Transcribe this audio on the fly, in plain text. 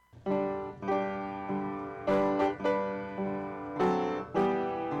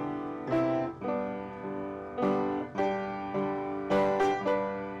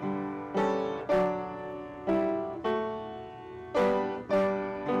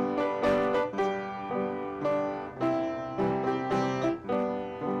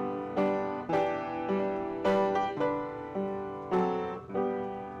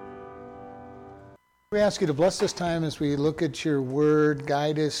We ask you to bless this time as we look at your word,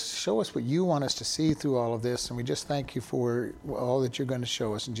 guide us, show us what you want us to see through all of this, and we just thank you for all that you're going to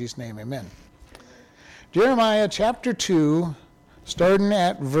show us. In Jesus' name, amen. Jeremiah chapter 2, starting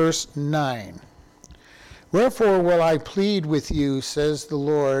at verse 9. Wherefore will I plead with you, says the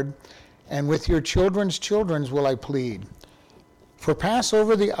Lord, and with your children's children will I plead. For pass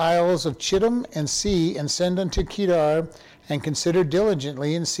over the isles of Chittim and see, and send unto Kedar, and consider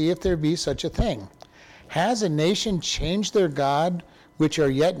diligently, and see if there be such a thing. Has a nation changed their God, which are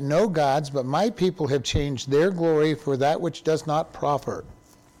yet no gods, but my people have changed their glory for that which does not profit?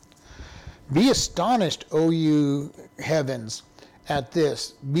 Be astonished, O you heavens, at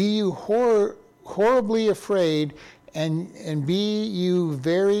this. Be you horribly afraid, and be you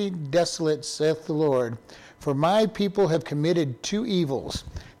very desolate, saith the Lord. For my people have committed two evils.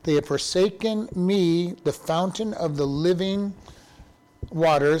 They have forsaken me, the fountain of the living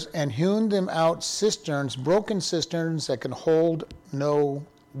waters, and hewn them out cisterns, broken cisterns that can hold no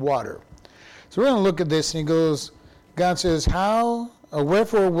water. So we're going to look at this, and he goes, God says, how or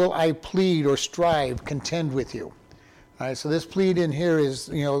wherefore will I plead or strive, contend with you? All right, so this plead in here is,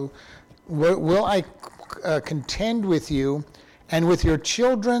 will I contend with you, and with your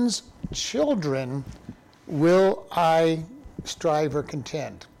children's children will I strive or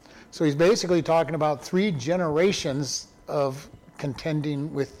contend? So he's basically talking about 3 generations of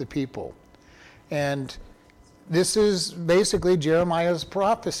contending with the people. And this is basically Jeremiah's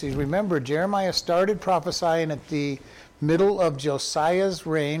prophecies. Remember, Jeremiah started prophesying at the middle of Josiah's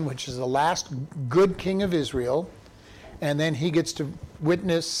reign, which is the last good king of Israel. And then he gets to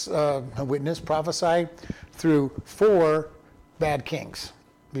prophesy through 4 bad kings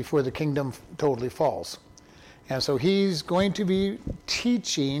before the kingdom totally falls. And so he's going to be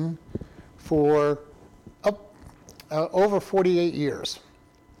teaching for over 48 years.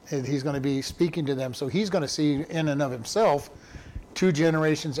 And he's going to be speaking to them. So he's going to see in and of himself 2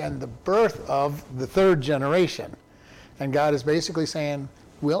 generations and the birth of the 3rd generation. And God is basically saying,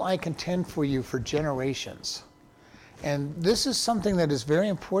 will I contend for you for generations? And this is something that is very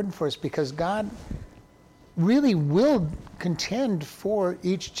important for us, because God really will contend for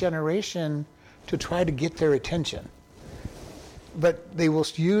each generation to try to get their attention. But they will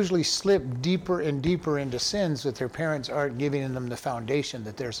usually slip deeper and deeper into sins that their parents aren't giving them the foundation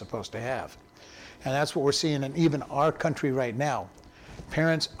that they're supposed to have. And that's what we're seeing in even our country right now.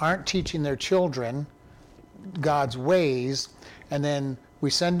 Parents aren't teaching their children God's ways, and then we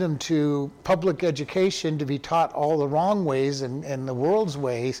send them to public education to be taught all the wrong ways and the world's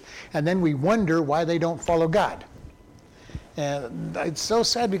ways, and then we wonder why they don't follow God. And it's so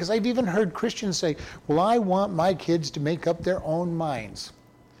sad, because I've even heard Christians say, well, I want my kids to make up their own minds.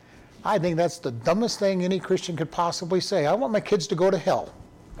 I think that's the dumbest thing any Christian could possibly say. I want my kids to go to hell.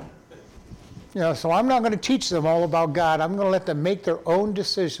 So I'm not going to teach them all about God. I'm going to let them make their own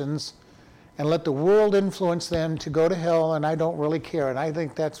decisions and let the world influence them to go to hell, and I don't really care. And I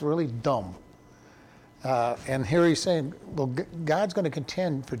think that's really dumb. And here he's saying, well, God's going to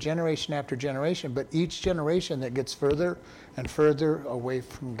contend for generation after generation, but each generation that gets further and further away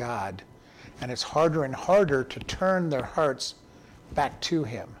from God, and it's harder and harder to turn their hearts back to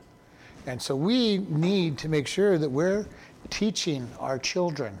Him. And so we need to make sure that we're teaching our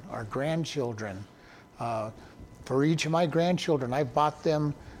children, our grandchildren. For each of my grandchildren, I bought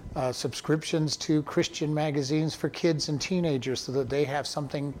them subscriptions to Christian magazines for kids and teenagers so that they have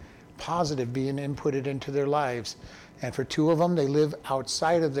something positive being inputted into their lives. And for 2 of them, they live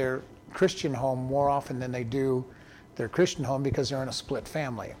outside of their Christian home more often than they do their Christian home, because they're in a split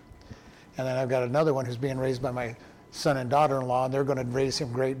family. And then I've got another one who's being raised by my son and daughter-in-law, and they're going to raise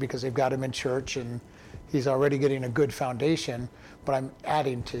him great because they've got him in church and he's already getting a good foundation, but I'm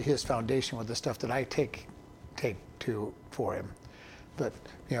adding to his foundation with the stuff that I take to for him. But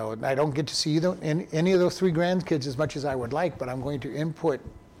I don't get to see any of those 3 grandkids as much as I would like, but I'm going to input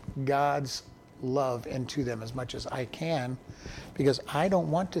God's love into them as much as I can, because I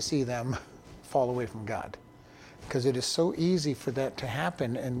don't want to see them fall away from God, because it is so easy for that to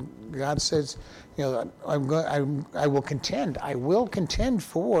happen. And God says, I will contend. I will contend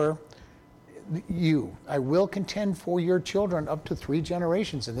for you. I will contend for your children up to 3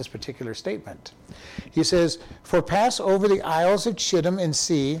 generations in this particular statement. He says, for pass over the isles of Chittim and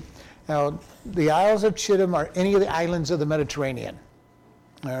see. Now, the Isles of Chittim are any of the islands of the Mediterranean.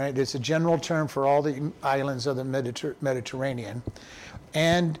 All right, it's a general term for all the islands of the Mediterranean.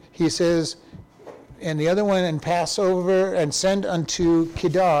 And he says, and the other one, and pass over and send unto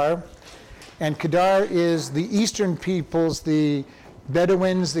Kedar. And Kedar is the eastern peoples, the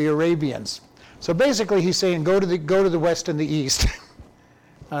Bedouins, the Arabians. So basically he's saying, go to the west and the east.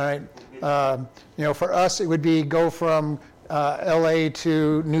 All right. For us, it would be go from L.A.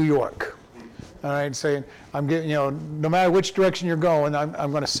 to New York. All right, saying I'm giving, no matter which direction you're going,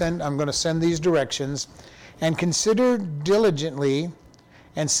 I'm going to send these directions, and consider diligently,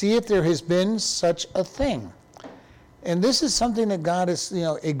 and see if there has been such a thing. And this is something that God is,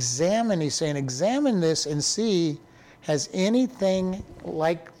 examine. He's saying, examine this and see, has anything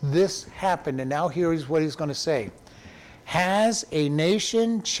like this happened? And now here is what he's going to say. Has a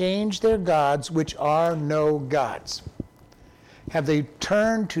nation changed their gods, which are no gods? Have they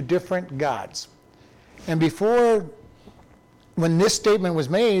turned to different gods? And before, when this statement was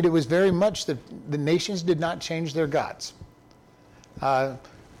made, it was very much that the nations did not change their gods.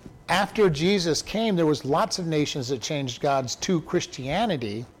 After Jesus came, there was lots of nations that changed gods to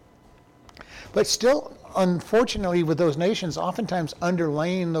Christianity. But still, unfortunately, with those nations, oftentimes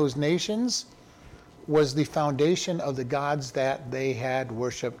underlying those nations was the foundation of the gods that they had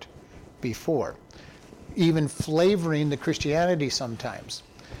worshipped before, even flavoring the Christianity sometimes.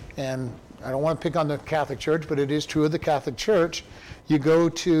 And I don't want to pick on the Catholic Church, but it is true of the Catholic Church. You go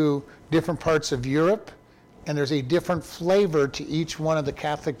to different parts of Europe, and there's a different flavor to each one of the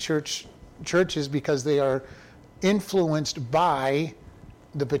Catholic churches because they are influenced by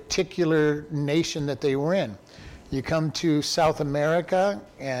the particular nation that they were in. You come to South America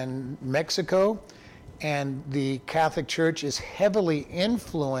and Mexico, and the Catholic Church is heavily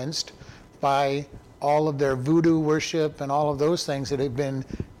influenced by all of their voodoo worship and all of those things that have been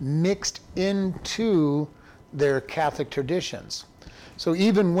mixed into their Catholic traditions. So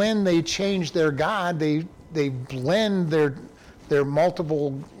even when they change their God, they blend their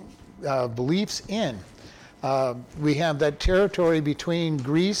multiple beliefs in. We have that territory between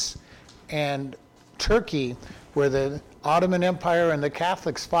Greece and Turkey where the Ottoman Empire and the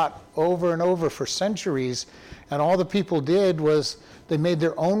Catholics fought over and over for centuries, and all the people did was they made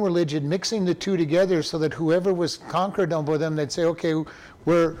their own religion, mixing the two together so that whoever was conquered over them, they'd say, okay,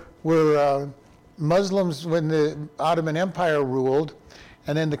 we're Muslims when the Ottoman Empire ruled,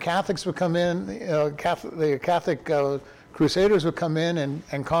 and then the Catholics would come in, the Catholic Crusaders would come in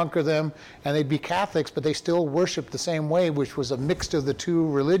and conquer them, and they'd be Catholics, but they still worshiped the same way, which was a mix of the two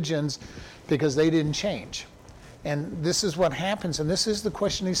religions because they didn't change. And this is what happens, and this is the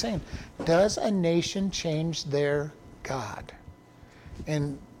question he's saying. Does a nation change their God?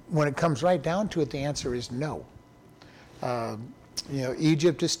 And when it comes right down to it, the answer is no.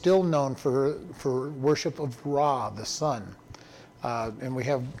 Egypt is still known for worship of Ra, the sun. And we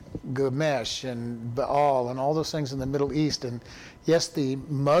have Ganesh and Baal and all those things in the Middle East. And yes, the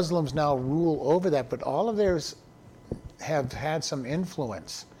Muslims now rule over that, but all of theirs have had some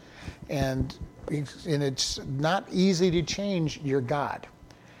influence. And it's not easy to change your God.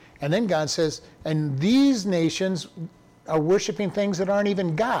 And then God says, and these nations are worshiping things that aren't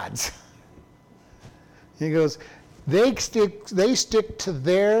even gods. He goes, they stick to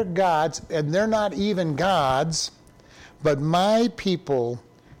their gods, and they're not even gods, but my people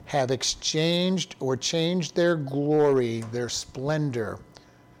have exchanged or changed their glory, their splendor,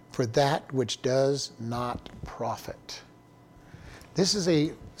 for that which does not profit. This is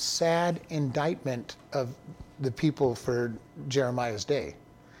a sad indictment of the people for Jeremiah's day.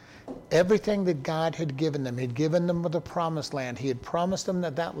 Everything that God had given them, he'd given them the promised land. He had promised them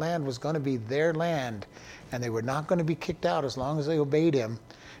that that land was going to be their land, and they were not going to be kicked out as long as they obeyed him.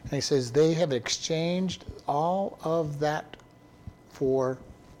 And he says they have exchanged all of that for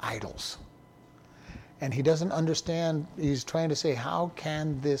idols. And he doesn't understand. He's trying to say, how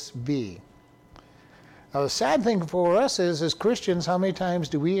can this be? Now, the sad thing for us is, as Christians, how many times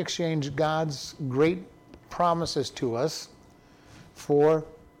do we exchange God's great promises to us for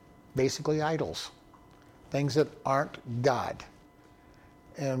basically idols, things that aren't God?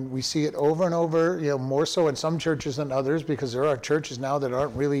 And we see it over and over, more so in some churches than others, because there are churches now that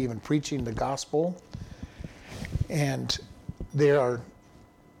aren't really even preaching the gospel. And they are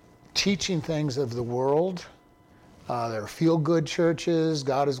teaching things of the world. There are feel-good churches.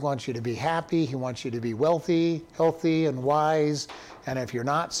 God wants you to be happy. He wants you to be wealthy, healthy, and wise. And if you're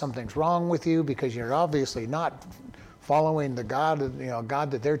not, something's wrong with you because you're obviously not following the God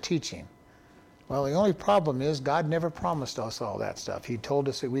that they're teaching. Well, the only problem is God never promised us all that stuff. He told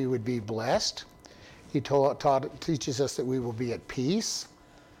us that we would be blessed. He teaches us that we will be at peace,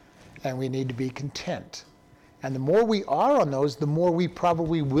 and we need to be content. And the more we are on those, the more we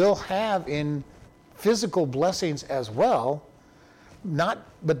probably will have in physical blessings as well.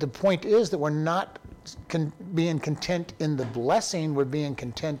 But the point is that we're not being content in the blessing, we're being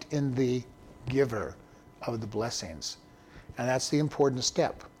content in the giver of the blessings. And that's the important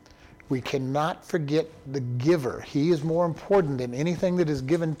step. We cannot forget the giver. He is more important than anything that is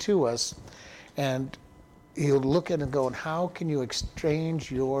given to us. And he'll look at it and go, how can you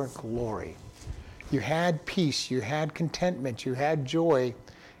exchange your glory? You had peace, you had contentment, you had joy,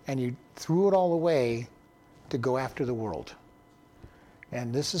 and you threw it all away to go after the world.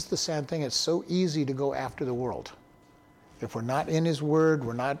 And this is the sad thing. It's so easy to go after the world. If we're not in his word,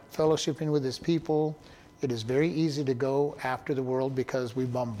 we're not fellowshipping with his people, it is very easy to go after the world because we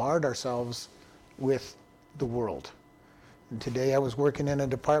bombard ourselves with the world. And today I was working in a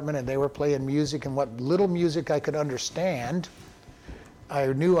department and they were playing music, and what little music I could understand, I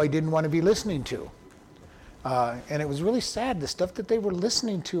knew I didn't want to be listening to. And it was really sad, the stuff that they were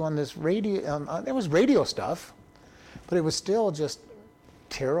listening to on this radio, it was radio stuff, but it was still just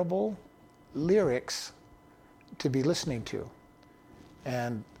terrible lyrics to be listening to.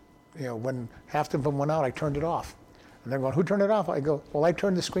 And when half of them went out, I turned it off. And they're going, who turned it off? I go, well, I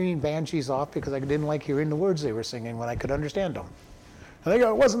turned the screaming banshees off because I didn't like hearing the words they were singing when I could understand them. And they go,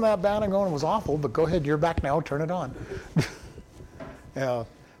 it wasn't that bad. I'm going, it was awful, but go ahead, you're back now, turn it on.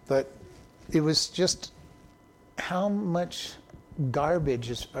 But it was just how much garbage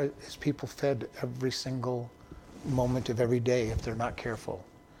is people fed every single moment of every day if they're not careful.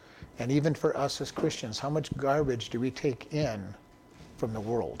 And even for us as Christians, how much garbage do we take in from the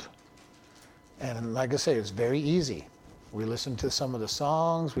world? And like I say, it's very easy. We listen to some of the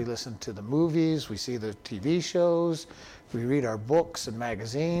songs, we listen to the movies, we see the TV shows, we read our books and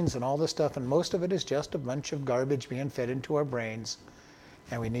magazines and all this stuff, and most of it is just a bunch of garbage being fed into our brains.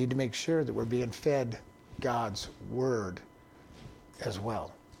 And we need to make sure that we're being fed God's word as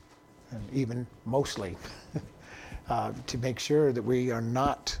well, and even mostly to make sure that we are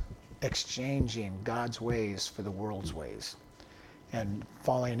not exchanging God's ways for the world's ways and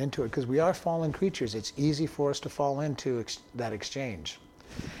falling into it, because we are fallen creatures. It's easy for us to fall into that exchange.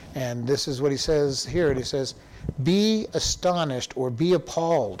 And this is what he says here. He says, be astonished or be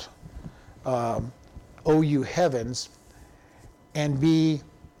appalled, O you heavens, and be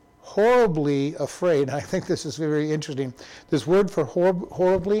horribly afraid. I think this is very interesting. This word for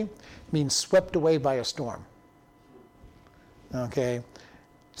horribly means swept away by a storm. Okay?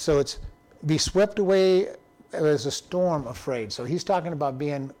 So it's be swept away as a storm afraid. So he's talking about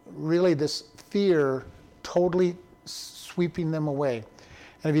being really this fear totally sweeping them away.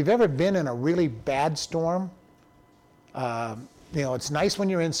 And if you've ever been in a really bad storm, it's nice when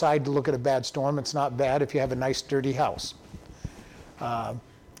you're inside to look at a bad storm. It's not bad if you have a nice sturdy house.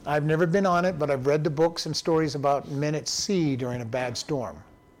 I've never been on it, but I've read the books and stories about men at sea during a bad storm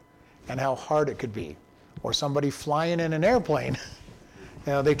and how hard it could be. Or somebody flying in an airplane.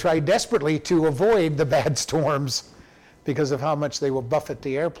 They try desperately to avoid the bad storms because of how much they will buffet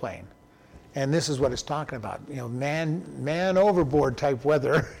the airplane. And this is what it's talking about. Man overboard type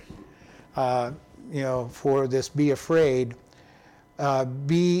weather, for this be afraid.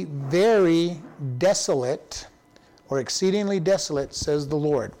 Be very desolate or exceedingly desolate, says the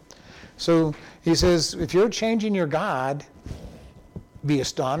Lord. So he says, if you're changing your God, be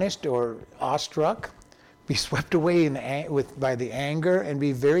astonished or awestruck, be swept away by the anger, and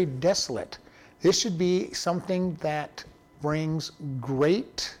be very desolate. This should be something that brings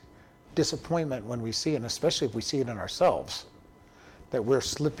great disappointment when we see it, and especially if we see it in ourselves, that we're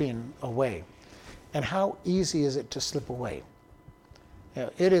slipping away. And how easy is it to slip away?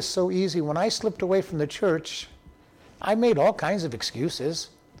 It is so easy. When I slipped away from the church, I made all kinds of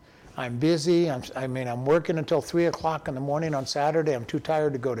excuses. I'm busy. I'm working until 3 o'clock in the morning on Saturday. I'm too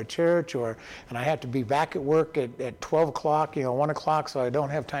tired to go to church, and I have to be back at work at 12 o'clock, 1 o'clock, so I don't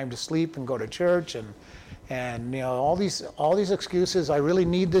have time to sleep and go to church, and all these excuses. I really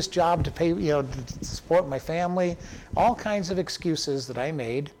need this job to pay, to support my family. All kinds of excuses that I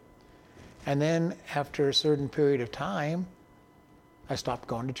made, and then after a certain period of time, I stopped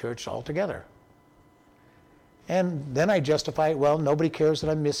going to church altogether. And then I justify it, well, nobody cares that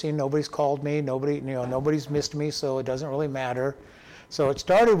I'm missing, nobody's called me, nobody's missed me, so it doesn't really matter. So it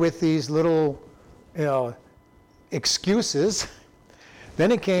started with these little, excuses.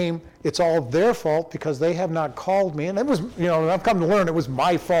 Then it came, it's all their fault because they have not called me. And it was, I've come to learn it was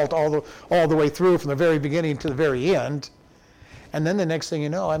my fault all the way through from the very beginning to the very end. And then the next thing you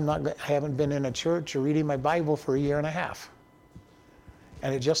know, I haven't been in a church or reading my Bible for a year and a half.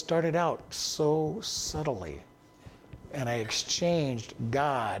 And it just started out so subtly. And I exchanged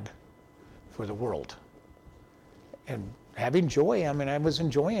God for the world. And having joy, I was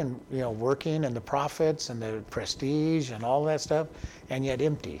enjoying, working and the profits and the prestige and all that stuff, and yet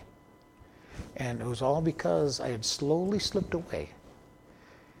empty. And it was all because I had slowly slipped away.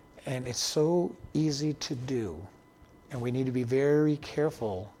 And it's so easy to do. And we need to be very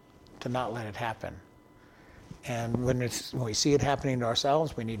careful to not let it happen. And when we see it happening to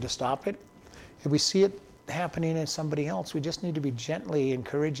ourselves, we need to stop it. If we see it happening in somebody else, we just need to be gently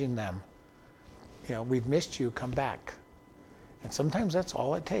encouraging them. We've missed you, come back. And sometimes that's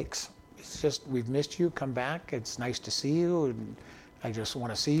all it takes. It's just, we've missed you, come back. It's nice to see you. And I just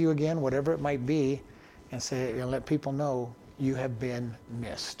want to see you again, whatever it might be. And let people know you have been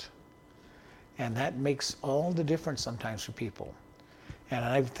missed. And that makes all the difference sometimes for people. And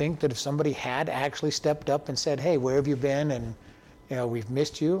I think that if somebody had actually stepped up and said, hey, where have you been? And, we've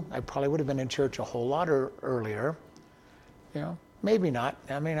missed you. I probably would have been in church a whole lot earlier. Maybe not.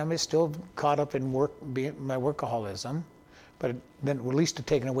 I mean, I'm still caught up in my workaholism, but then at least to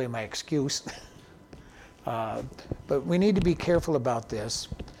taken away my excuse. But we need to be careful about this.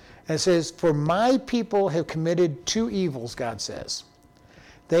 And it says, for my people have committed two evils, God says.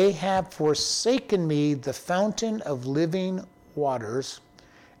 They have forsaken me, the fountain of living waters.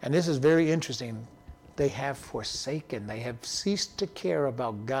 And this is very interesting. They have forsaken. They have ceased to care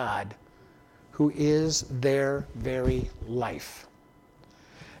about God, who is their very life.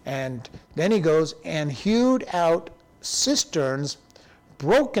 And then he goes, and hewed out cisterns,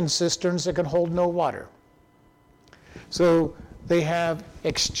 broken cisterns that can hold no water. So they have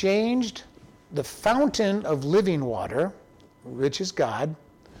exchanged the fountain of living water, which is God,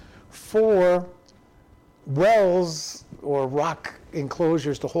 for wells or rock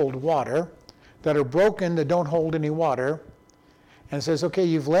enclosures to hold water that are broken, that don't hold any water. And says, okay,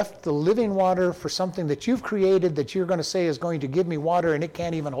 you've left the living water for something that you've created that you're going to say is going to give me water, and it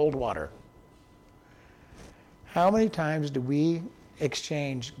can't even hold water. How many times do we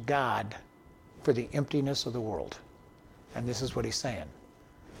exchange God for the emptiness of the world? And this is what he's saying.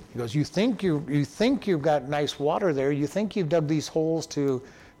 He goes, you think you've got nice water there. You think you've dug these holes to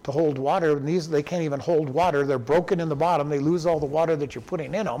hold water. And they can't even hold water. They're broken in the bottom. They lose all the water that you're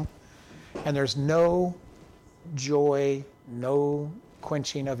putting in them. And there's no joy, no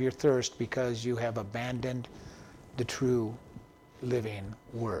quenching of your thirst because you have abandoned the true living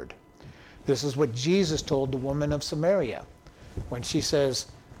word. This is what Jesus told the woman of Samaria when she says,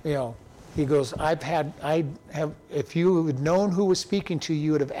 he goes, if you had known who was speaking to you,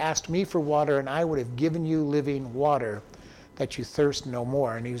 you would have asked me for water, and I would have given you living water, that you thirst no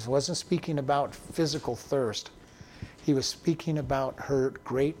more. And he wasn't speaking about physical thirst. He was speaking about her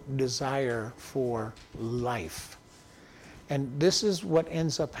great desire for life. And this is what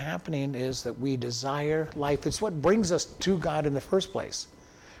ends up happening, is that we desire life. It's what brings us to God in the first place.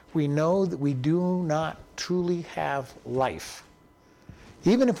 We know that we do not truly have life.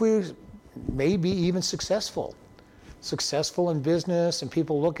 Even if we may be even successful in business, and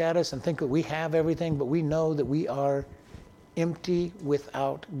people look at us and think that we have everything, but we know that we are empty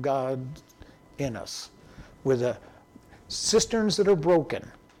without God in us. With the cisterns that are broken.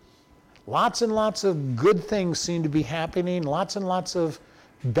 Lots and lots of good things seem to be happening, lots and lots of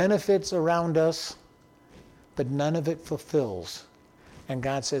benefits around us, but none of it fulfills. And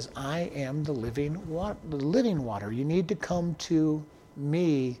God says, I am the living water. You need to come to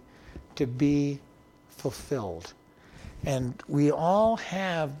me to be fulfilled. And we all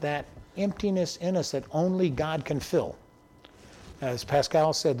have that emptiness in us that only God can fill. As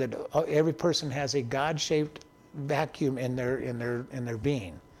Pascal said, that every person has a God-shaped vacuum in their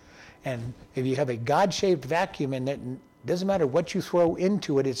being. And if you have a God-shaped vacuum in it, it doesn't matter what you throw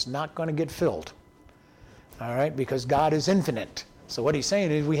into it, it's not going to get filled. All right? Because God is infinite. So what he's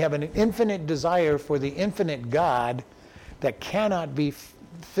saying is we have an infinite desire for the infinite God that cannot be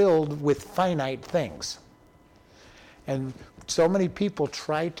filled with finite things. And so many people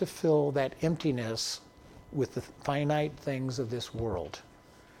try to fill that emptiness with the finite things of this world.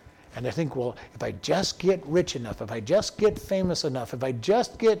 And they think, well, if I just get rich enough, if I just get famous enough, if I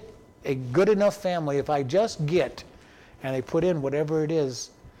just get a good enough family, if I just get, and they put in whatever it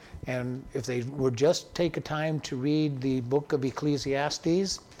is. And if they would just take a time to read the book of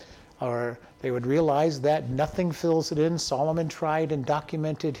Ecclesiastes, or they would realize that nothing fills it in. Solomon tried and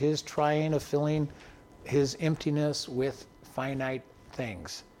documented his trying of filling his emptiness with finite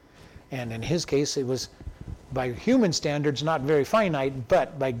things. And in his case, it was, by human standards, not very finite,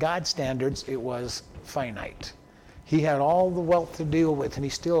 but by God's standards, it was finite. He had all the wealth to deal with, and he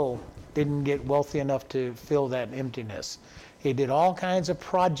still didn't get wealthy enough to fill that emptiness. He did all kinds of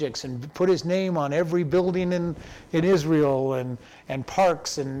projects and put his name on every building in Israel and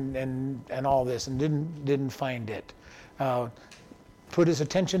parks and all this, and didn't find it. Put his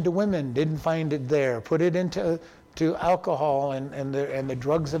attention to women, didn't find it there. Put it into alcohol and the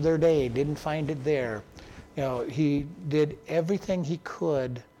drugs of their day, didn't find it there. He did everything he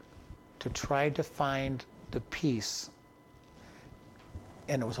could to try to find the peace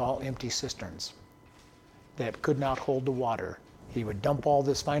and it was all empty cisterns that could not hold the water. He would dump all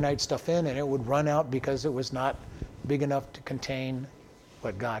this finite stuff in, and it would run out because it was not big enough to contain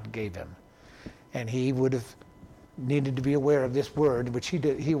what God gave him. And he would have needed to be aware of this word, which he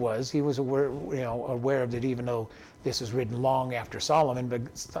did. He was aware of it, even though this is written long after Solomon. But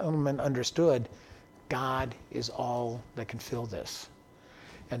Solomon understood God is all that can fill this.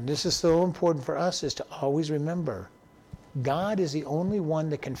 And this is so important for us, is to always remember God is the only one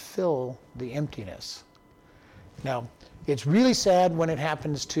that can fill the emptiness. Now, it's really sad when it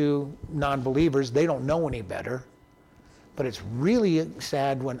happens to non-believers. They don't know any better. But it's really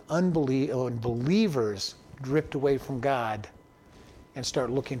sad when believers drift away from God and start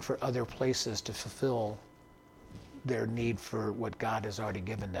looking for other places to fulfill their need for what God has already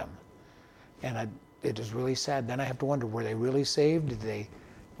given them. And it is really sad. Then I have to wonder, were they really saved?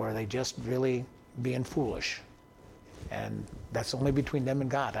 Or are they just really being foolish? And that's only between them and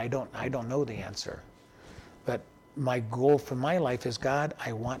God. I don't know the answer. But my goal for my life is, God,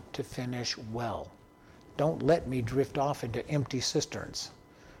 I want to finish well. Don't let me drift off into empty cisterns.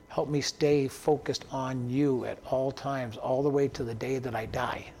 Help me stay focused on you at all times, all the way to the day that I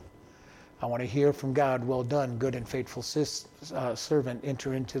die. I want to hear from God, well done, good and faithful servant,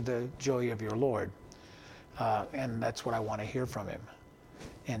 enter into the joy of your Lord. And that's what I want to hear from him.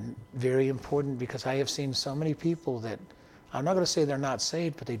 And very important, because I have seen so many people that, I'm not going to say they're not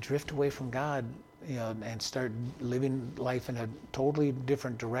saved, but they drift away from God, and start living life in a totally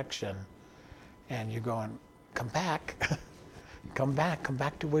different direction. And you're going, come back, come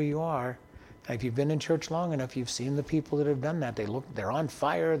back to where you are. And if you've been in church long enough, you've seen the people that have done that. They're on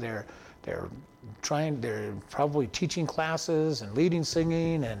fire. They're probably teaching classes and leading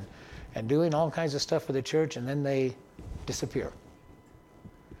singing and doing all kinds of stuff for the church, and then they disappear.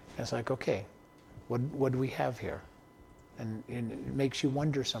 And it's like, okay, what do we have here? And it makes you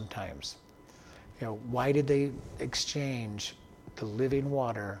wonder sometimes, why did they exchange the living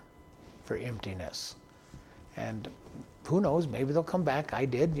water for emptiness? And who knows, maybe they'll come back. I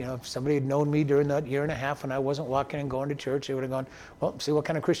did. If somebody had known me during that year and a half when I wasn't walking and going to church, they would have gone, well, see what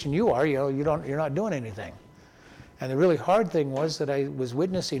kind of Christian you are. You're not doing anything. And the really hard thing was that I was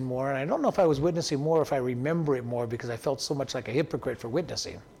witnessing more, and I don't know if I was witnessing more, if I remember it more, because I felt so much like a hypocrite for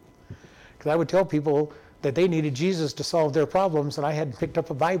witnessing. Because I would tell people that they needed Jesus to solve their problems, and I hadn't picked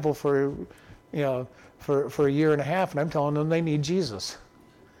up a Bible for a year and a half, and I'm telling them they need Jesus.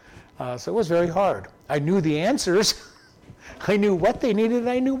 So it was very hard. I knew the answers. I knew what they needed, and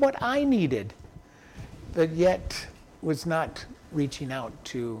I knew what I needed. But yet was not reaching out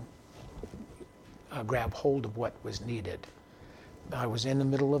to grab hold of what was needed. I was in the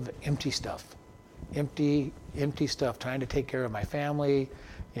middle of empty stuff, trying to take care of my family,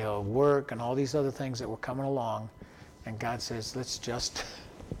 work, and all these other things that were coming along. And God says, let's just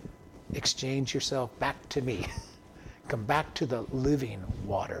exchange yourself back to me. Come back to the living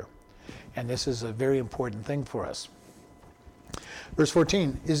water. And this is a very important thing for us. Verse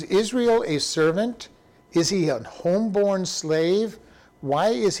 14, is Israel a servant? Is he a homeborn slave? Why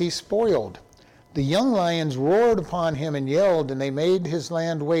is he spoiled? The young lions roared upon him and yelled, and they made his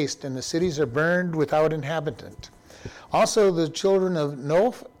land waste, and the cities are burned without inhabitant. Also the children of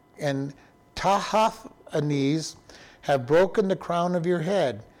Noph and Tahath-anes have broken the crown of your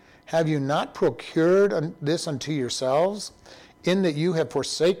head. Have you not procured this unto yourselves, in that you have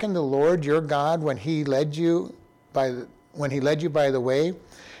forsaken the Lord your God when he led you by the way?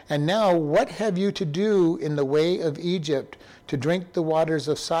 And now what have you to do in the way of Egypt to drink the waters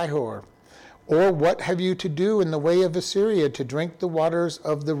of Sihor? Or what have you to do in the way of Assyria to drink the waters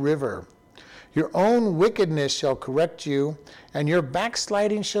of the river? Your own wickedness shall correct you, and your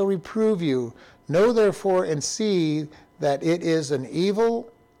backsliding shall reprove you. Know therefore and see that it is an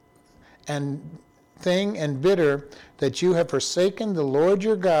evil thing and bitter that you have forsaken the Lord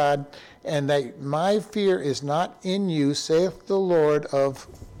your God, and that my fear is not in you, saith the Lord of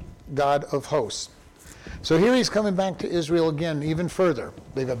God of hosts. So here he's coming back to Israel again, even further.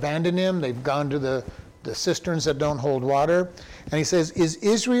 They've abandoned him. They've gone to the cisterns that don't hold water. And he says, is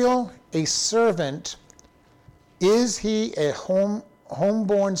Israel a servant? Is he a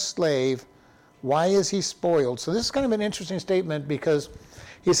homeborn slave? Why is he spoiled? So this is kind of an interesting statement, because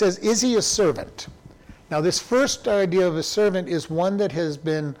he says, is he a servant? Now this first idea of a servant is one that has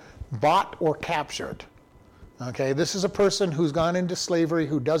been bought or captured. Okay, this is a person who's gone into slavery,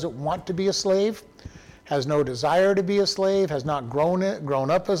 who doesn't want to be a slave, has no desire to be a slave, has not grown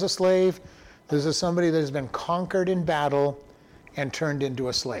up as a slave. This is somebody that has been conquered in battle and turned into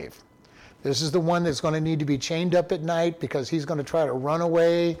a slave. This is the one that's going to need to be chained up at night, because he's going to try to run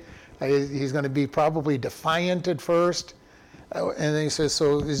away. He's going to be probably defiant at first. And then he says,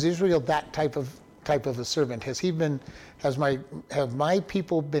 so is Israel that type of a servant? Have my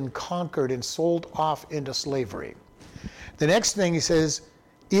people been conquered and sold off into slavery? The next thing he says,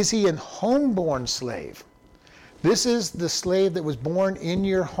 is he an homeborn slave? This is the slave that was born in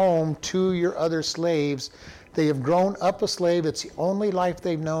your home to your other slaves. They have grown up a slave. It's the only life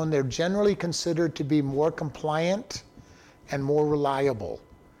they've known. They're generally considered to be more compliant and more reliable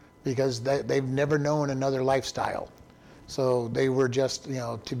because they've never known another lifestyle. So they were just,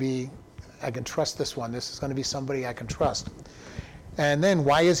 I can trust this one. This is going to be somebody I can trust. And then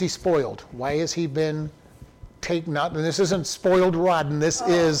why is he spoiled? Why has he been taken out? And this isn't spoiled rotten. This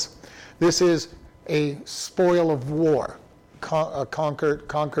is a spoil of war, conquered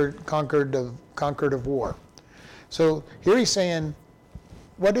of war. So here he's saying,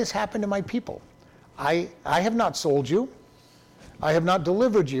 what has happened to my people? I have not sold you. I have not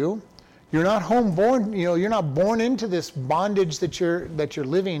delivered you. You're not homeborn. You're not born into this bondage that you're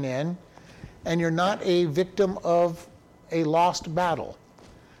living in, and you're not a victim of a lost battle.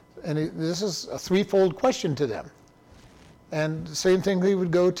 And this is a threefold question to them. And the same thing we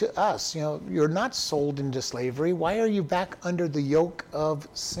would go to us. You're not sold into slavery. Why are you back under the yoke of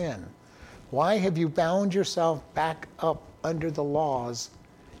sin? Why have you bound yourself back up under the laws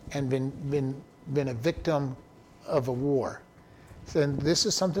and been a victim of a war? And this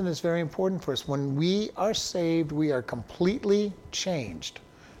is something that's very important for us. When we are saved, we are completely changed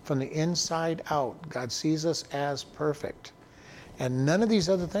from the inside out. God sees us as perfect. And none of these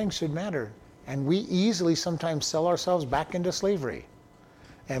other things should matter. And we easily sometimes sell ourselves back into slavery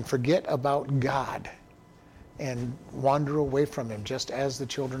and forget about God and wander away from him, just as the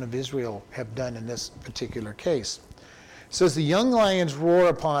children of Israel have done in this particular case. It says, the young lions roar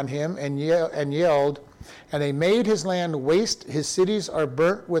upon him and yelled, and they made his land waste. His cities are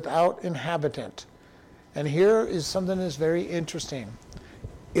burnt without inhabitant. And here is something that's very interesting.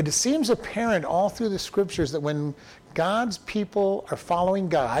 It seems apparent all through the scriptures that when God's people are following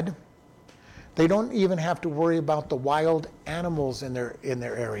God, they don't even have to worry about the wild animals in their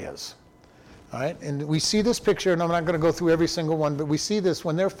areas. All right? And we see this picture, and I'm not going to go through every single one, but we see this.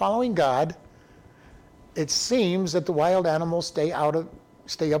 When they're following God, it seems that the wild animals stay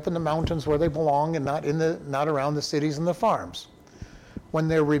up in the mountains where they belong and not around the cities and the farms. When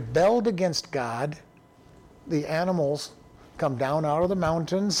they're rebelled against God, the animals come down out of the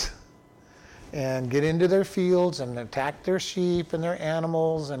mountains and get into their fields and attack their sheep and their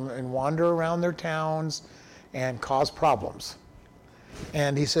animals and wander around their towns and cause problems.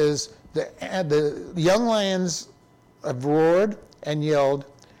 And he says, the young lions have roared and yelled,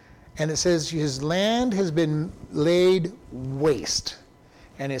 and it says his land has been laid waste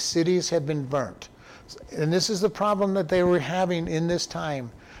and his cities have been burnt. And this is the problem that they were having in this time.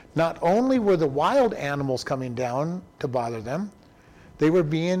 Not only were the wild animals coming down to bother them, they were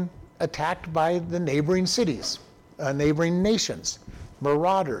being attacked by the neighboring cities, neighboring nations.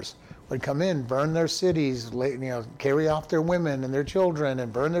 Marauders would come in, burn their cities, carry off their women and their children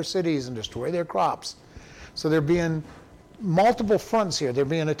and burn their cities and destroy their crops. So they're being multiple fronts here. They're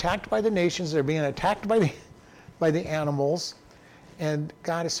being attacked by the nations. They're being attacked by the animals. And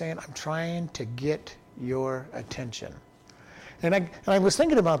God is saying, I'm trying to get your attention. And I was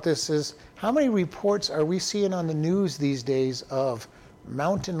thinking about this is, how many reports are we seeing on the news these days of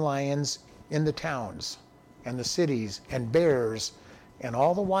mountain lions in the towns and the cities and bears and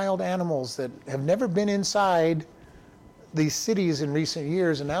all the wild animals that have never been inside these cities in recent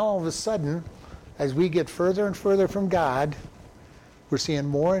years. And now all of a sudden, as we get further and further from God, we're seeing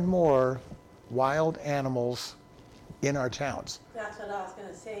more and more wild animals in our towns. That's what I was going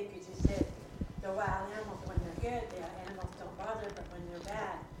to say, because you said the wild animals, when they're good, the animals don't bother, but when they're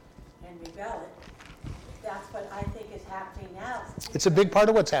bad and rebel, that's what I think is happening now. It's a big part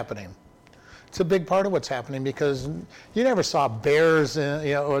of what's happening. It's a big part of what's happening, because you never saw bears,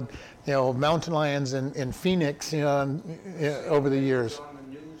 or mountain lions in Phoenix, over the years. On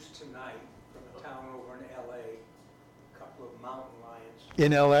the news tonight from a town over in L.A., a couple of mountain lions.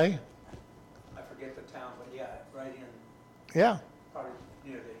 In L.A.? I forget the town, but yeah, right in. Yeah. Probably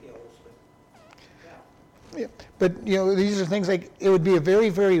near the hills, but yeah. Yeah. But these are things like, it would be a very,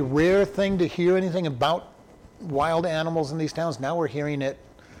 very rare thing to hear anything about wild animals in these towns. Now we're hearing it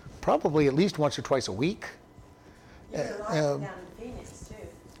probably at least once or twice a week. There's a lot down in Phoenix,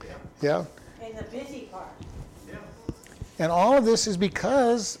 too. Yeah. In the busy part. Yeah. And all of this is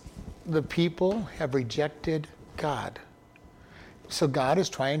because the people have rejected God. So God is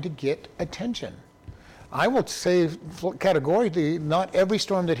trying to get attention. I will say categorically, not every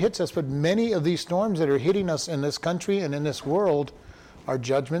storm that hits us, but many of these storms that are hitting us in this country and in this world are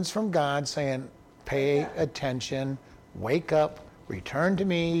judgments from God saying, pay attention, wake up, return to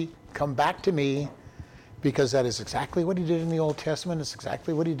me, come back to me, because that is exactly what he did in the Old Testament. It's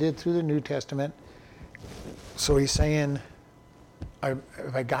exactly what he did through the New Testament. So he's saying, have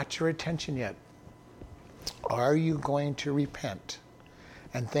I got your attention yet? Are you going to repent?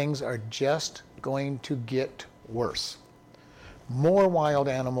 And things are just going to get worse. More wild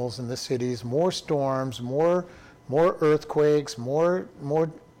animals in the cities, more storms, more earthquakes, more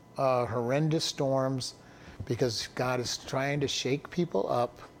horrendous storms, because God is trying to shake people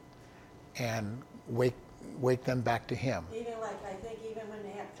up and wake them back to Him. Even I think even when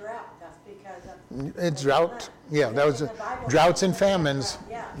they have drought, that's because of... It's drought. Yeah, that was droughts and famines.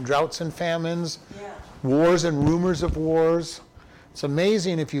 Yeah. Droughts and famines. Yeah. Wars and rumors of wars. It's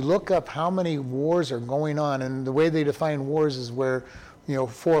amazing if you look up how many wars are going on, and the way they define wars is where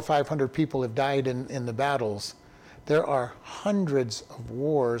 400 or 500 people have died in the battles. There are hundreds of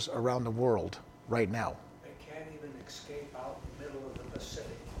wars around the world right now. They can't even escape out in the middle of the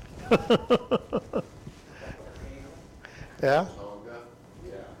Pacific. Yeah,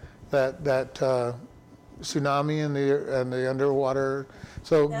 Yeah. that tsunami and the underwater.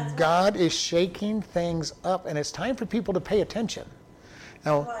 So That's God is shaking things up, and it's time for people to pay attention.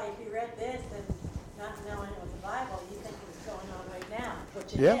 Now, That's why if you read this and not knowing it was the Bible, you think it's going on right now,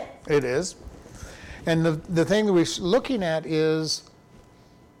 which it yeah, is. it is. And the thing that we're looking at is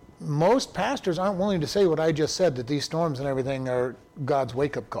most pastors aren't willing to say what I just said, that these storms and everything are God's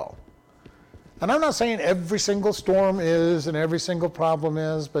wake-up call. And I'm not saying every single storm is and every single problem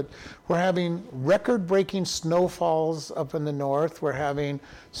is, but we're having record-breaking snowfalls up in the north. We're having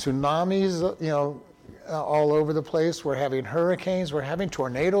tsunamis, all over the place. We're having hurricanes. We're having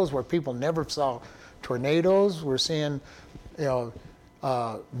tornadoes where people never saw tornadoes. We're seeing,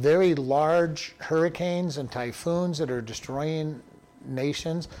 very large hurricanes and typhoons that are destroying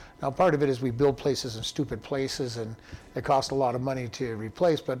nations. Now, part of it is we build places in stupid places, and it costs a lot of money to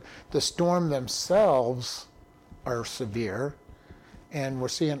replace, but the storm themselves are severe, and we're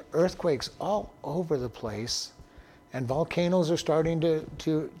seeing earthquakes all over the place, and volcanoes are starting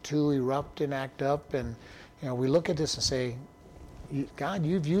to erupt and act up, and we look at this and say, God,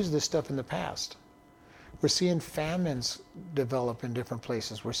 you've used this stuff in the past. We're seeing famines develop in different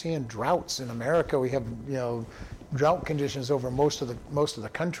places. We're seeing droughts in America. We have drought conditions over most of the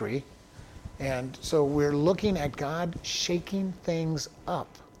country, and so we're looking at God shaking things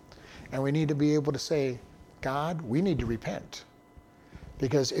up, and we need to be able to say, God, we need to repent,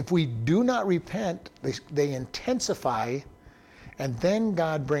 because if we do not repent, they intensify, and then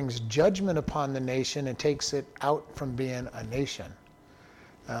God brings judgment upon the nation and takes it out from being a nation.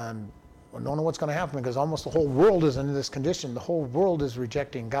 I don't know what's going to happen, because almost the whole world is in this condition. The whole world is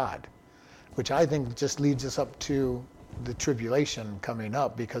rejecting God, which I think just leads us up to the tribulation coming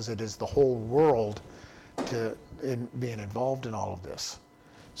up, because it is the whole world being involved in all of this.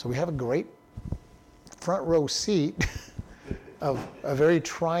 So we have a great front row seat of a very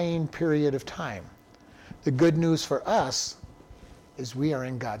trying period of time. The good news for us is we are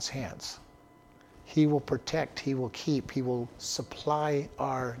in God's hands. He will protect, He will keep, He will supply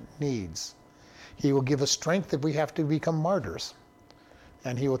our needs. He will give us strength if we have to become martyrs.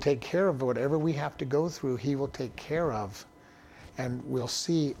 And He will take care of whatever we have to go through, He will take care of. And we'll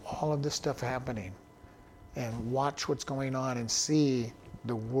see all of this stuff happening and watch what's going on and see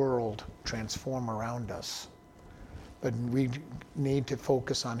the world transform around us. But we need to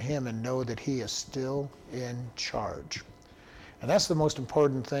focus on Him and know that He is still in charge. And that's the most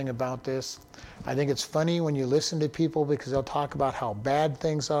important thing about this. I think it's funny when you listen to people, because they'll talk about how bad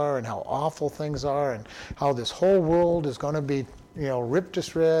things are and how awful things are and how this whole world is going to be, ripped to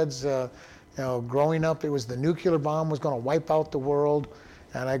shreds. Growing up, it was the nuclear bomb was going to wipe out the world.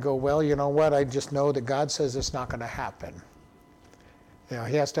 And I go, well, you know what? I just know that God says it's not going to happen.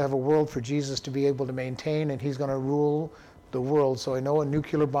 He has to have a world for Jesus to be able to maintain, and He's going to rule the world. So I know a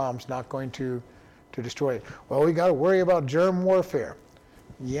nuclear bomb's not going to destroy it. Well, we got to worry about germ warfare.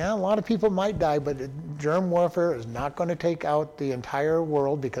 Yeah, a lot of people might die, but germ warfare is not going to take out the entire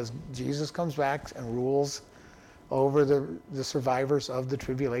world, because Jesus comes back and rules over the survivors of the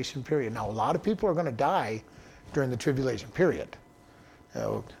tribulation period. Now, a lot of people are going to die during the tribulation period.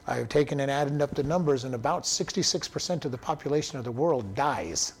 I've taken and added up the numbers, and about 66% of the population of the world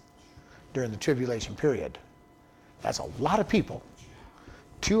dies during the tribulation period. That's a lot of people.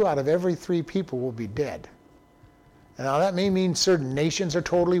 2 out of every 3 people will be dead. And now that may mean certain nations are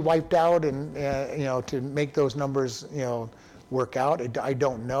totally wiped out, and to make those numbers work out, I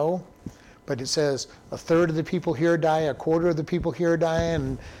don't know. But it says a third of the people here die, a quarter of the people here die,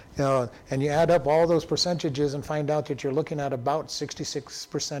 and you add up all those percentages and find out that you're looking at about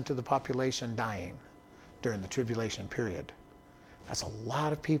 66% of the population dying during the tribulation period. That's a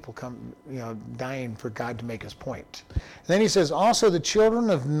lot of people dying for God to make his point. And then he says, also the children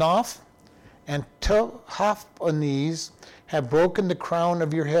of Noph and Tahaphanes have broken the crown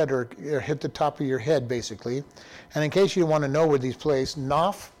of your head, or hit the top of your head, basically. And in case you want to know where these place,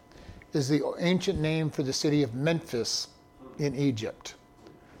 Noph is the ancient name for the city of Memphis in Egypt,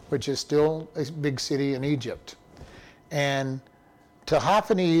 which is still a big city in Egypt. And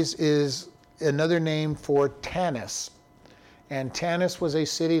Tahaphanes is another name for Tanis. And Tanis was a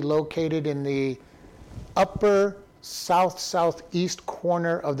city located in the upper southeast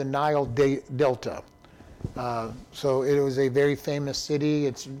corner of the Nile Delta. So it was a very famous city.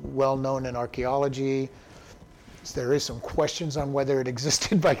 It's well known in archaeology. There is some questions on whether it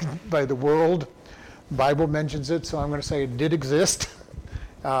existed by the world. The Bible mentions it, so I'm going to say it did exist.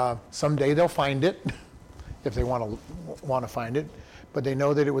 Someday they'll find it, if they want to find it. But they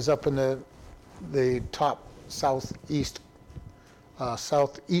know that it was up in the top southeast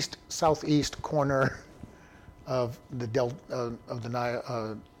corner of the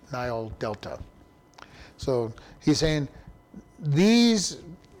Nile Delta. So he's saying these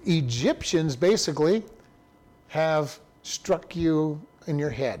Egyptians basically have struck you in your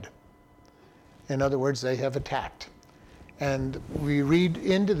head. In other words, they have attacked. And we read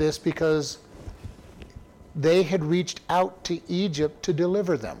into this because they had reached out to Egypt to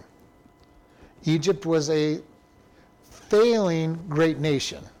deliver them. Egypt was a failing great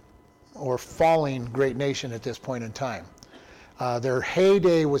nation, or falling great nation at this point in time. Their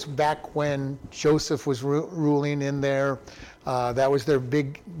heyday was back when Joseph was ruling in there. That was their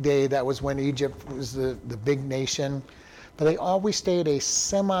big day. That was when Egypt was the big nation. But they always stayed a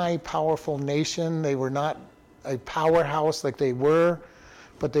semi-powerful nation. They were not a powerhouse like they were,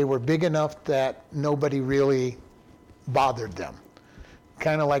 but they were big enough that nobody really bothered them.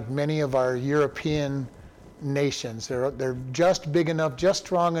 Kind of like many of our European nations. They're just big enough, just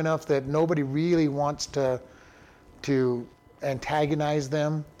strong enough that nobody really wants to antagonize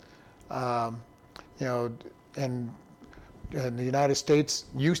them. And the United States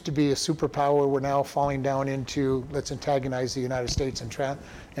used to be a superpower. We're now falling down into let's antagonize the United States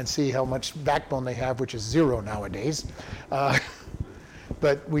and see how much backbone they have, which is zero nowadays.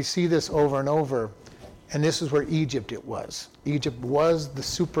 But we see this over and over. And this is where Egypt was. Egypt was the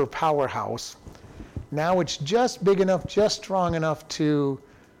super powerhouse. Now it's just big enough, just strong enough to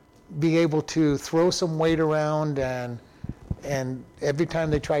be able to throw some weight around, and every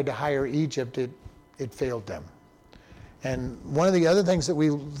time they tried to hire Egypt, it failed them. And one of the other things that we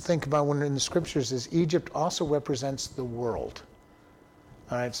think about when in the scriptures is Egypt also represents the world.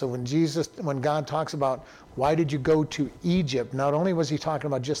 All right, so when God talks about why did you go to Egypt, not only was he talking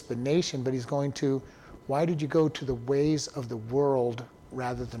about just the nation, but he's going to, why did you go to the ways of the world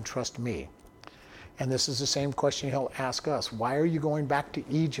rather than trust me? And this is the same question he'll ask us. Why are you going back to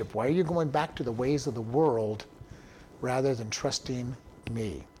Egypt? Why are you going back to the ways of the world rather than trusting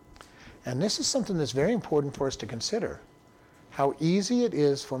me? And this is something that's very important for us to consider. How easy it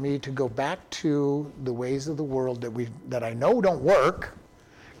is for me to go back to the ways of the world that I know don't work,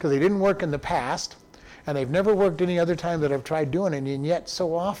 because they didn't work in the past, and they've never worked any other time that I've tried doing it, and yet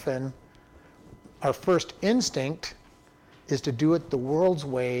so often our first instinct is to do it the world's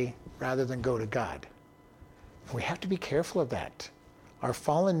way rather than go to God. And we have to be careful of that. Our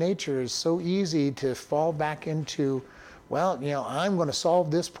fallen nature is so easy to fall back into, well, I'm going to solve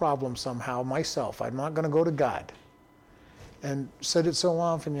this problem somehow myself. I'm not going to go to God. And said it so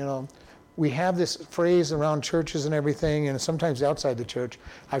often, we have this phrase around churches and everything, and sometimes outside the church,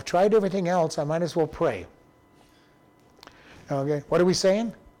 I've tried everything else, I might as well pray. Okay, what are we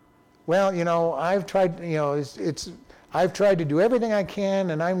saying? Well, I've tried, I've tried to do everything I can,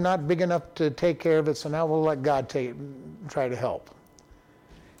 and I'm not big enough to take care of it, so now we'll let God try to help.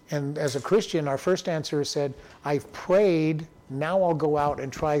 And as a Christian, our first answer is said, I've prayed, now I'll go out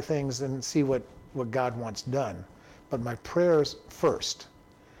and try things and see what God wants done. But my prayers first.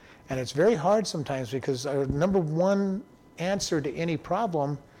 And it's very hard sometimes because our number one answer to any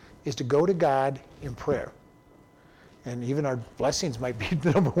problem is to go to God in prayer. And even our blessings might be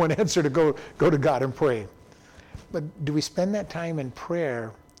the number one answer to go to God and pray. But do we spend that time in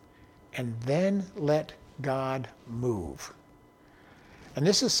prayer and then let God move? And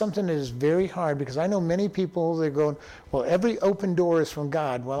this is something that is very hard because I know many people, they're going, well, every open door is from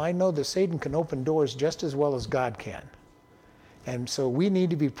God. Well, I know that Satan can open doors just as well as God can. And so we need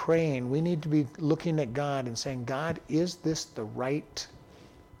to be praying. We need to be looking at God and saying, God, is this the right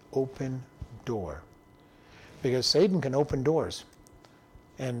open door? Because Satan can open doors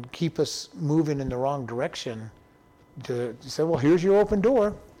and keep us moving in the wrong direction to say, well, here's your open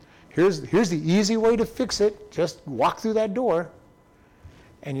door. here's the easy way to fix it. Just walk through that door.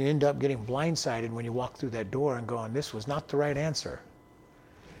 And you end up getting blindsided when you walk through that door and going, this was not the right answer.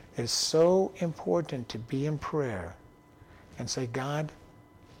 It's so important to be in prayer and say, God,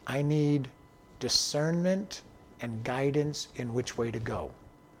 I need discernment and guidance in which way to go.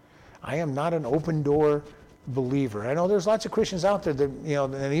 I am not an open door believer. I know there's lots of Christians out there that,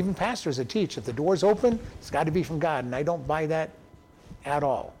 and even pastors that teach, if the door's open, it's got to be from God. And I don't buy that at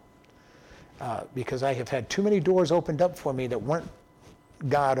all. Because I have had too many doors opened up for me that weren't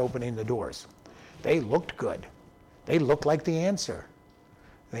God opening the doors. They looked good. They looked like the answer.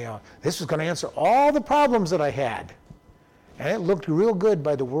 This was going to answer all the problems that I had. And it looked real good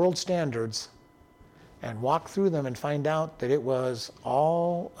by the world standards. And walk through them and find out that it was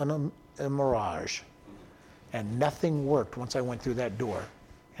all a mirage. And nothing worked once I went through that door.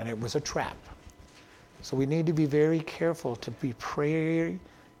 And it was a trap. So we need to be very careful to be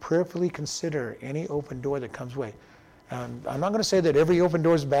prayerfully consider any open door that comes away. I'm not going to say that every open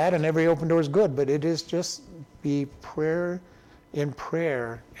door is bad and every open door is good, but it is just be in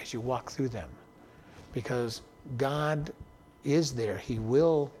prayer as you walk through them. Because God is there. He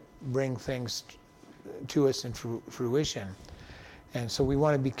will bring things to us in fruition. And so we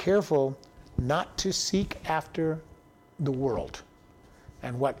want to be careful not to seek after the world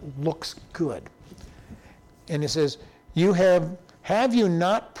and what looks good. And it says, have you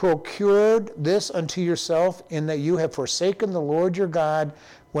not procured this unto yourself, in that you have forsaken the Lord your God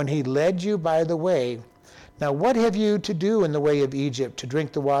when he led you by the way? Now what have you to do in the way of Egypt, to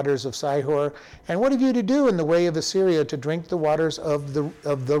drink the waters of Sihor? And what have you to do in the way of Assyria, to drink the waters of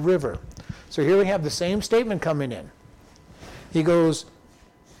the river? So here we have the same statement coming in. He goes,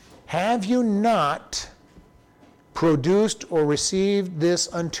 have you not produced or received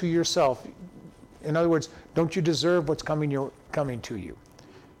this unto yourself? In other words, don't you deserve what's coming to you?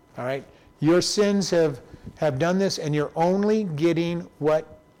 All right? Your sins have done this, and you're only getting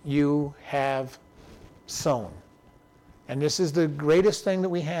what you have sown. And this is the greatest thing that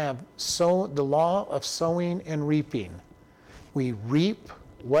we have. So the law of sowing and reaping. We reap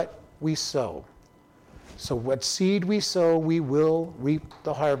what we sow. So what seed we sow, we will reap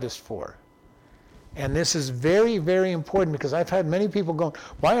the harvest for. And this is very, very important, because I've had many people going,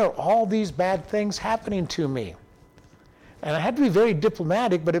 why are all these bad things happening to me? And I had to be very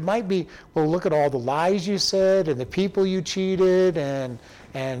diplomatic, but it might be, well, look at all the lies you said and the people you cheated, and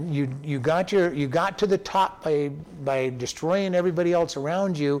you got to the top by destroying everybody else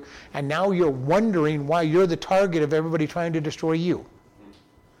around you, and now you're wondering why you're the target of everybody trying to destroy you.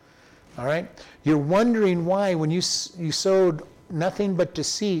 All right? You're wondering why, when you sowed nothing but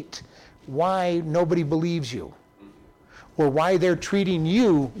deceit, why nobody believes you, or why they're treating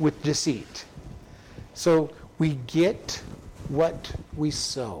you with deceit. So we get what we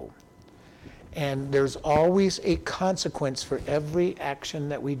sow. And there's always a consequence for every action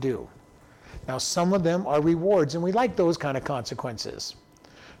that we do. Now, some of them are rewards, and we like those kind of consequences.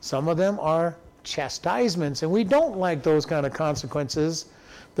 Some of them are chastisements, and we don't like those kind of consequences.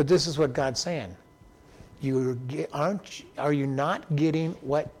 But this is what God's saying. Are you not getting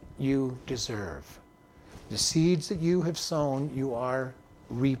what you deserve? The seeds that you have sown, you are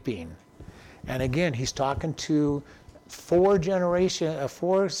reaping. And again, he's talking to four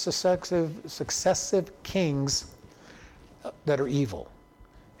successive kings that are evil.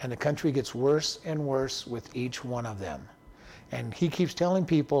 And the country gets worse and worse with each one of them. And he keeps telling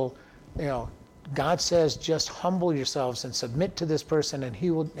people, God says, just humble yourselves and submit to this person,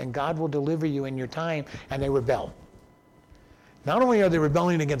 and God will deliver you in your time. And they rebel. Not only are they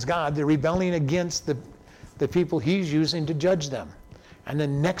rebelling against God, they're rebelling against the people he's using to judge them. And the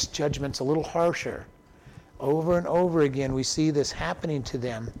next judgment's a little harsher. Over and over again, we see this happening to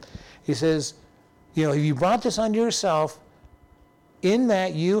them. He says, you brought this on yourself, in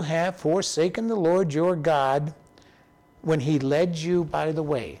that you have forsaken the Lord your God when he led you by the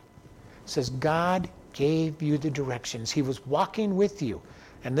way. It says God gave you the directions. He was walking with you.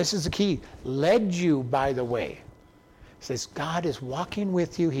 And this is the key. Led you by the way. It says God is walking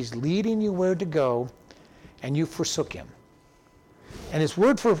with you. He's leading you where to go, and you forsook him. And his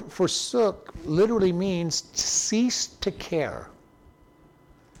word for forsook literally means to cease to care.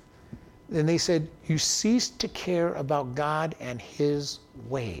 Then they said, you ceased to care about God and his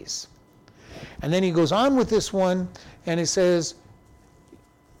ways. And then he goes on with this one, and he says,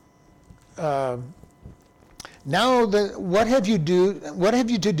 what have you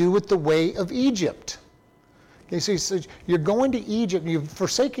to do with the way of Egypt? Okay, so he says, you're going to Egypt, you've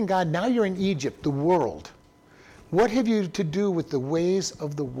forsaken God, now you're in Egypt, the world. What have you to do with the ways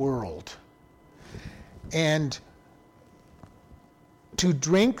of the world? And to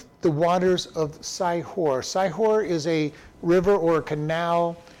drink the waters of Sihor. Sihor is a river or a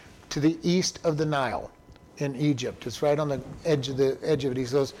canal to the east of the Nile in Egypt. It's right on the edge of it. He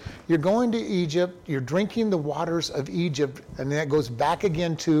says, you're going to Egypt, you're drinking the waters of Egypt, and that goes back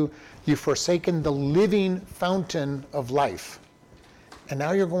again to you've forsaken the living fountain of life. And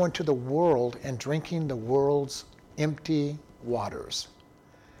now you're going to the world and drinking the world's empty waters.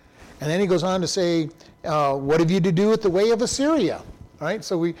 And then he goes on to say, what have you to do with the way of Assyria? All right,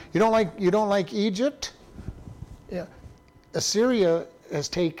 so you don't like Egypt? Yeah. Assyria has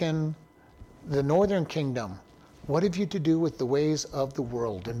taken the northern kingdom. What have you to do with the ways of the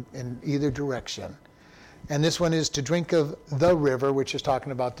world in either direction? And this one is to drink of the river, which is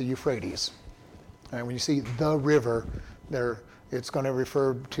talking about the Euphrates. All right, when you see the river, it's going to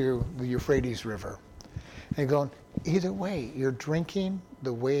refer to the Euphrates River. And you're going, either way, you're drinking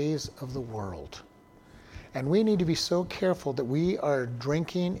the ways of the world. And we need to be so careful that we are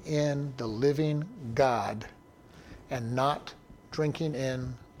drinking in the living God and not drinking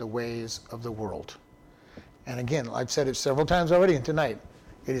in the ways of the world. And again, I've said it several times already, and tonight,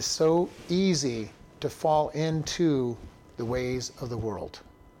 it is so easy to fall into the ways of the world.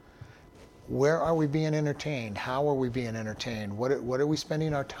 Where are we being entertained? How are we being entertained? What are we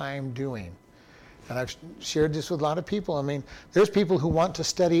spending our time doing? And I've shared this with a lot of people. I mean, there's people who want to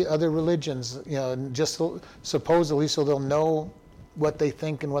study other religions, just supposedly so they'll know what they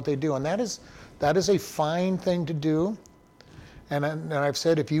think and what they do. And that is a fine thing to do. And I've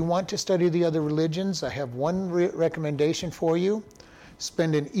said, if you want to study the other religions, I have one recommendation for you.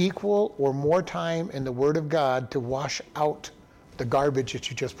 Spend an equal or more time in the Word of God to wash out the garbage that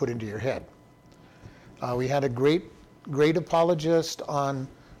you just put into your head. We had a great apologist on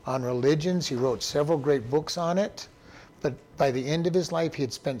religions. He wrote several great books on it. But by the end of his life, he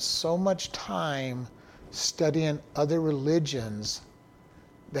had spent so much time studying other religions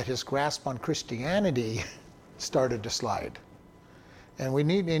that his grasp on Christianity started to slide. And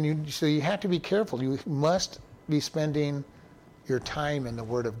so you have to be careful. You must be spending your time in the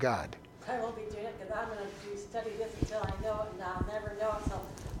Word of God. I won't be doing it because I'm going to study this until I know it, and I'll never know it, so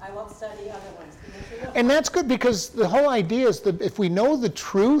I won't study other ones. And that's good, because the whole idea is that if we know the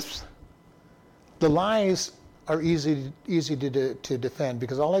truth, the lies are easy to defend,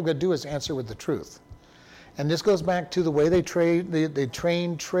 because all I've got to do is answer with the truth. And this goes back to the way they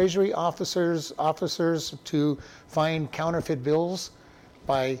train Treasury officers to find counterfeit bills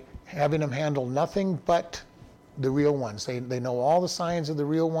by having them handle nothing but the real ones. They know all the signs of the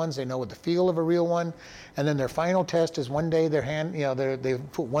real ones. They know what the feel of a real one. And then their final test is one day they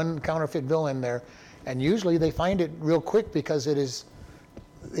put one counterfeit bill in there, and usually they find it real quick because it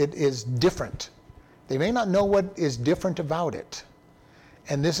is different. They may not know what is different about it.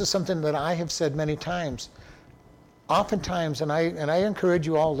 And this is something that I have said many times. Oftentimes, and I encourage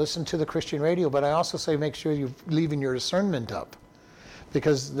you all, listen to the Christian radio, but I also say make sure you're leaving your discernment up.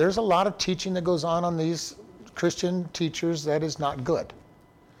 Because there's a lot of teaching that goes on these Christian teachers that is not good.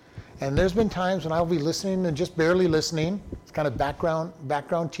 And there's been times when I'll be listening and just barely listening. It's kind of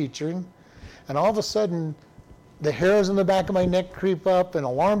background teaching. And all of a sudden, the hairs in the back of my neck creep up and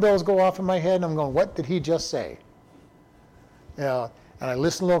alarm bells go off in my head, and I'm going, what did he just say? And I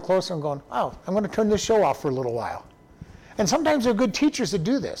listen a little closer, I'm going, oh, I'm going to turn this show off for a little while. And sometimes there are good teachers that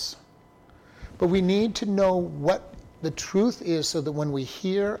do this. But we need to know what the truth is so that when we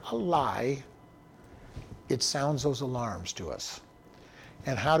hear a lie, it sounds those alarms to us.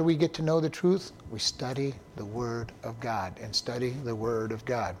 And how do we get to know the truth? We study the Word of God and study the Word of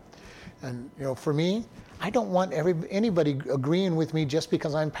God. And for me, I don't want anybody agreeing with me just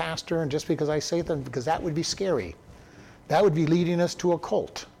because I'm pastor and just because I say them, because that would be scary. That would be leading us to a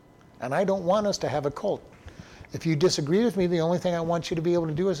cult. And I don't want us to have a cult. If you disagree with me, the only thing I want you to be able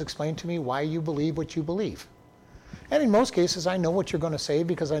to do is explain to me why you believe what you believe. And in most cases, I know what you're going to say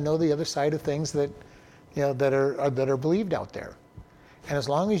because I know the other side of things that are believed out there. And as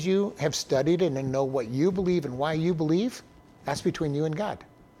long as you have studied it and know what you believe and why you believe, that's between you and God.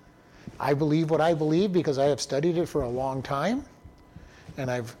 I believe what I believe because I have studied it for a long time,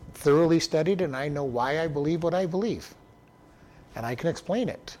 and I've thoroughly studied it, and I know why I believe what I believe. And I can explain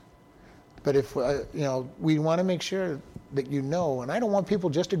it. But if, we want to make sure that and I don't want people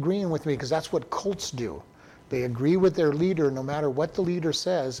just agreeing with me because that's what cults do. They agree with their leader no matter what the leader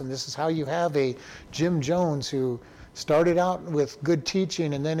says, and this is how you have a Jim Jones who started out with good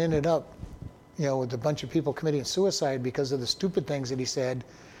teaching and then ended up, with a bunch of people committing suicide because of the stupid things that he said,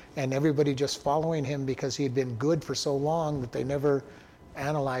 and everybody just following him because he had been good for so long that they never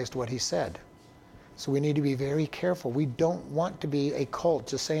analyzed what he said. So we need to be very careful. We don't want to be a cult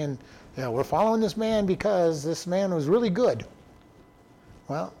just saying, we're following this man because this man was really good.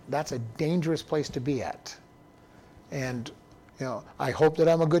 Well, that's a dangerous place to be at. And, I hope that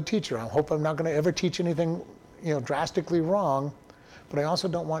I'm a good teacher. I hope I'm not going to ever teach anything, drastically wrong. But I also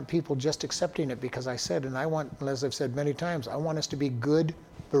don't want people just accepting it because I said, and I want, as I've said many times, I want us to be good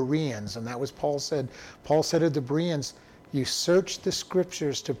Bereans. And that was Paul said. Paul said to the Bereans, you search the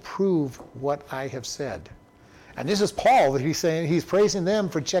scriptures to prove what I have said. And this is Paul that he's praising them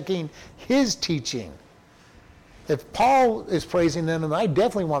for checking his teaching. If Paul is praising them, and I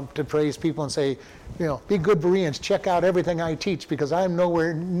definitely want to praise people and say, be good Bereans, check out everything I teach because I'm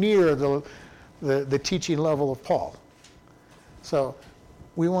nowhere near the teaching level of Paul. So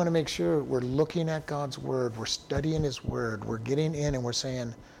we want to make sure we're looking at God's word, we're studying his word, we're getting in and we're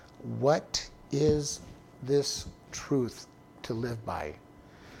saying, what is this truth to live by?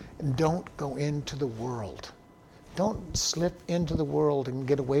 And don't go into the world. Don't slip into the world and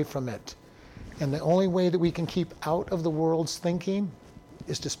get away from it. And the only way that we can keep out of the world's thinking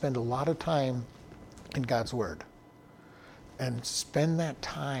is to spend a lot of time in God's word. And spend that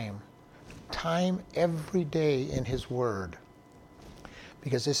time every day in his word.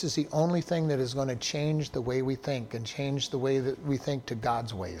 Because this is the only thing that is going to change the way we think and change the way that we think to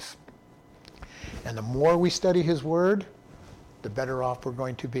God's ways. And the more we study his word, the better off we're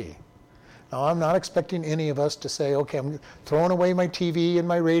going to be. Now, I'm not expecting any of us to say, okay, I'm throwing away my TV and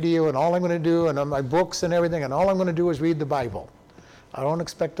my radio and all I'm going to do and my books and everything and all I'm going to do is read the Bible. I don't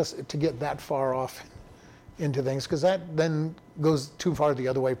expect us to get that far off into things because that then goes too far the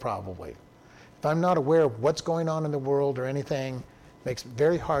other way probably. If I'm not aware of what's going on in the world or anything, it makes it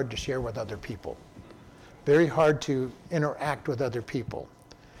very hard to share with other people. Very hard to interact with other people.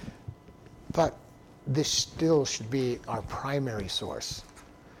 But this still should be our primary source.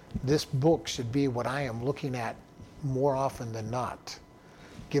 This book should be what I am looking at more often than not.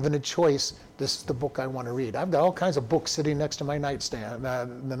 Given a choice, this is the book I want to read. I've got all kinds of books sitting next to my nightstand,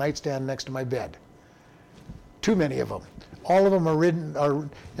 the nightstand next to my bed. Too many of them. All of them are written,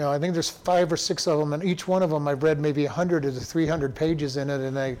 I think there's 5 or 6 of them, and each one of them I've read maybe 100 to 300 pages in it,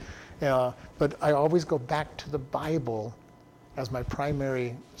 and but I always go back to the Bible as my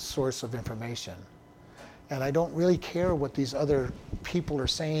primary source of information. And I don't really care what these other people are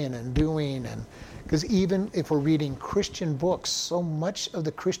saying and doing, and because even if we're reading Christian books, so much of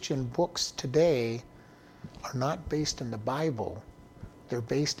the Christian books today are not based in the Bible. They're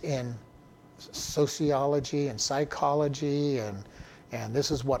based in sociology and psychology, and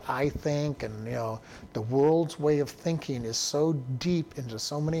this is what I think, and the world's way of thinking is so deep into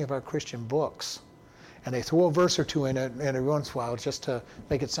so many of our Christian books. And they throw a verse or two in it every once in a while just to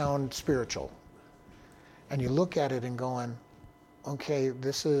make it sound spiritual. And you look at it and going, okay,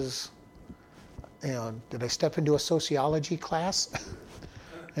 this is, did I step into a sociology class?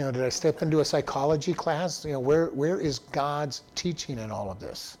 Did I step into a psychology class? Where is God's teaching in all of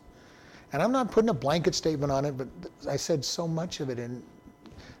this? And I'm not putting a blanket statement on it, but I said so much of it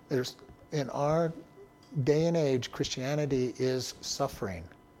in our day and age, Christianity is suffering.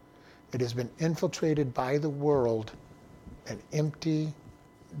 It has been infiltrated by the world, an empty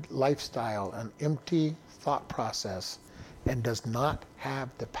lifestyle, an empty thought process, and does not have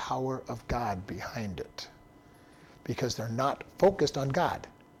the power of God behind it. Because they're not focused on God.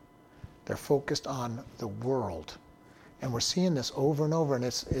 They're focused on the world. And we're seeing this over and over, and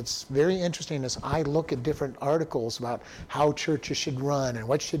it's very interesting as I look at different articles about how churches should run and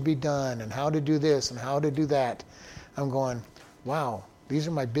what should be done and how to do this and how to do that. I'm going, wow, these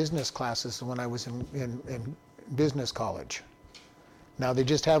are my business classes when I was in business college. Now they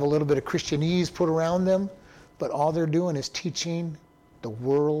just have a little bit of Christianese put around them, but all they're doing is teaching the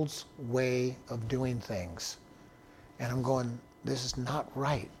world's way of doing things. And I'm going, this is not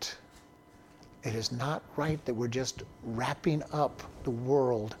right. It is not right that we're just wrapping up the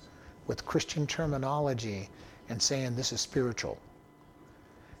world with Christian terminology and saying this is spiritual.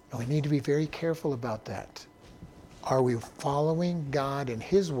 And we need to be very careful about that. Are we following God in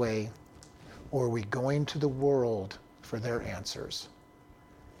his way, or are we going to the world for their answers?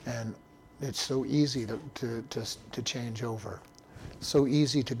 And it's so easy to change over. So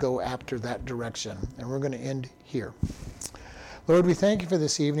easy to go after that direction. And we're going to end here. Lord, we thank you for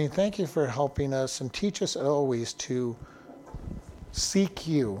this evening. Thank you for helping us and teach us always to seek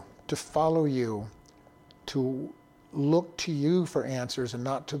you, to follow you, to look to you for answers and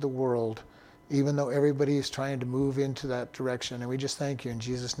not to the world, even though everybody is trying to move into that direction. And we just thank you in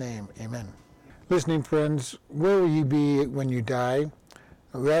Jesus' name. Amen. Listening friends, where will you be when you die?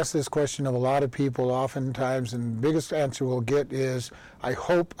 We ask this question of a lot of people oftentimes, and the biggest answer we'll get is, I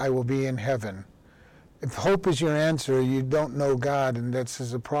hope I will be in heaven. If hope is your answer, you don't know God, and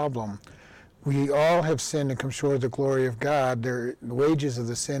that's a problem. We all have sinned and come short of the glory of God. The wages of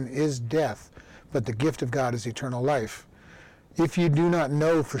the sin is death, but the gift of God is eternal life. If you do not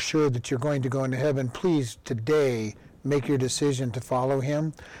know for sure that you're going to go into heaven, please today make your decision to follow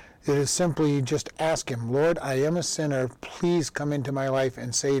him. It is simply just ask him, Lord, I am a sinner. Please come into my life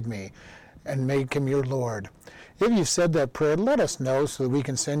and save me, and make him your Lord. If you've said that prayer, let us know so that we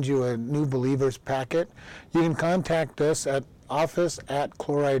can send you a new believers packet. You can contact us at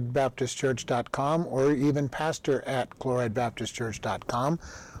office@chloridebaptistchurch.com or even pastor@chloridebaptistchurch.com.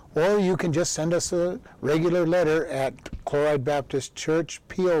 Or you can just send us a regular letter at Chloride Baptist Church,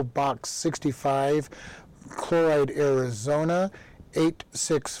 P.O. Box 65, Chloride, Arizona,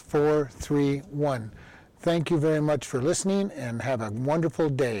 86431. Thank you very much for listening, and have a wonderful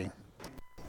day.